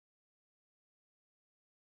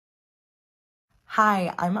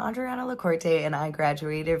Hi, I'm Adriana La Corte and I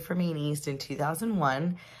graduated from Maine East in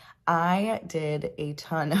 2001. I did a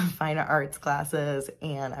ton of fine arts classes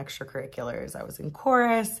and extracurriculars. I was in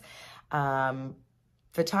chorus,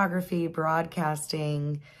 photography,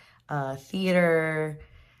 broadcasting, theater,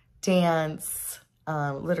 dance,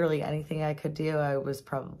 literally anything I could do, I was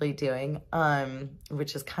probably doing,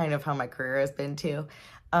 which is kind of how my career has been too.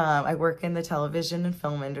 I work in the television and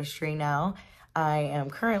film industry now. I am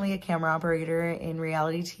currently a camera operator in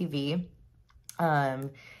reality TV. And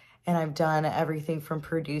I've done everything from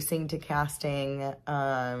producing to casting,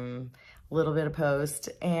 a little bit of post.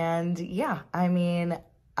 And yeah, I mean,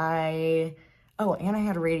 oh, and I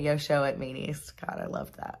had a radio show at Maine East. God, I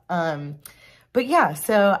loved that. But yeah,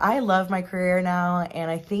 so I love my career now. And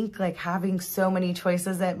I think like having so many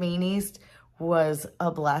choices at Maine East was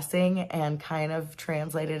a blessing and kind of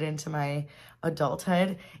translated into my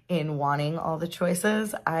adulthood in wanting all the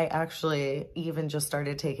choices. I actually even just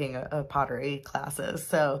started taking a pottery classes.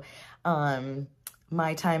 So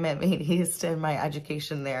my time at Maine East and my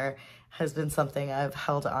education there has been something I've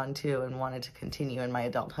held on to and wanted to continue in my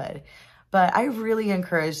adulthood. But I really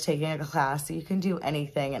encourage taking a class. You can do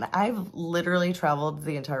anything. And I've literally traveled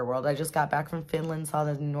the entire world. I just got back from Finland, saw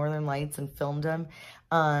the Northern Lights and filmed them.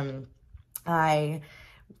 I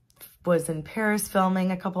was in Paris filming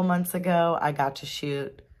a couple months ago. I got to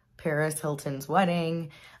shoot Paris Hilton's wedding.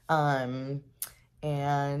 And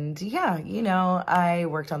yeah, you know, I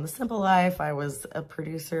worked on The Simple Life. I was a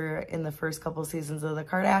producer in the first couple seasons of The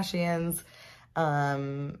Kardashians.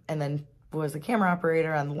 And then was a camera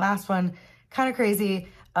operator on the last one. Kind of crazy.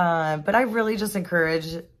 But I really just encourage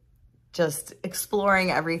just exploring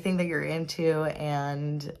everything that you're into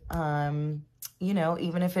and, you know,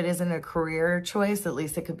 even if it isn't a career choice, at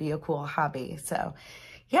least it could be a cool hobby. So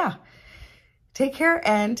yeah, take care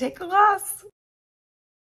and take a class.